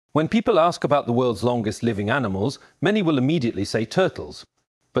When people ask about the world's longest living animals, many will immediately say turtles.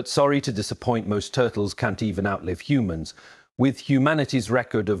 But sorry to disappoint, most turtles can't even outlive humans. With humanity's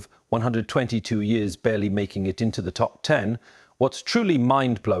record of 122 years barely making it into the top 10, what's truly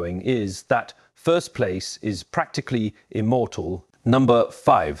mind-blowing is that first place is practically immortal, number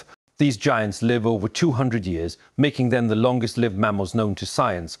 5. These giants live over 200 years, making them the longest-lived mammals known to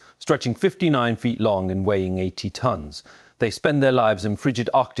science, stretching 59 feet long and weighing 80 tons. They spend their lives in frigid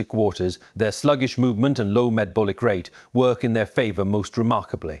Arctic waters. Their sluggish movement and low metabolic rate work in their favor most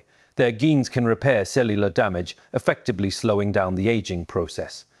remarkably. Their genes can repair cellular damage, effectively slowing down the aging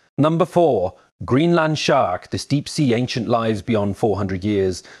process. Number 4. Greenland shark. This deep-sea ancient lives beyond 400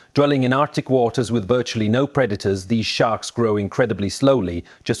 years. Dwelling in Arctic waters with virtually no predators, these sharks grow incredibly slowly,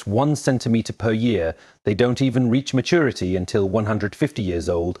 just 1 centimeter per year. They don't even reach maturity until 150 years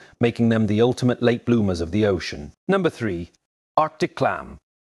old, making them the ultimate late bloomers of the ocean. Number 3. Arctic clam.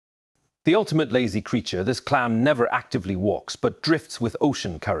 The ultimate lazy creature, this clam never actively walks, but drifts with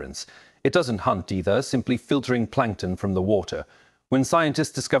ocean currents. It doesn't hunt either, simply filtering plankton from the water. When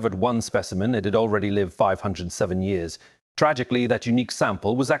scientists discovered one specimen, it had already lived 507 years. Tragically, that unique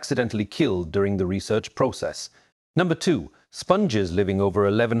sample was accidentally killed during the research process. Number 2. Sponges living over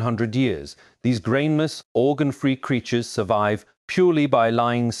 1100 years. These grainless, organ-free creatures survive purely by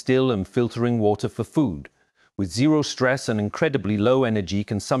lying still and filtering water for food. With zero stress and incredibly low energy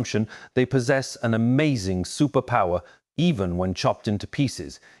consumption, they possess an amazing superpower. Even when chopped into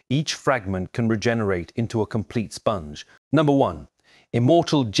pieces, each fragment can regenerate into a complete sponge. Number 1.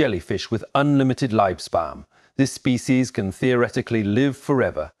 Immortal jellyfish with unlimited lifespan. This species can theoretically live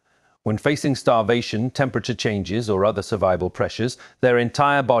forever. When facing starvation, temperature changes, or other survival pressures, their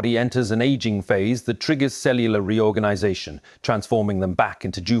entire body enters an aging phase that triggers cellular reorganization, transforming them back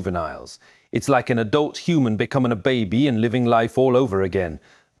into juveniles. It's like an adult human becoming a baby and living life all over again.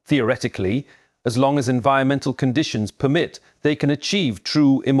 Theoretically, as long as environmental conditions permit, they can achieve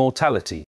true immortality.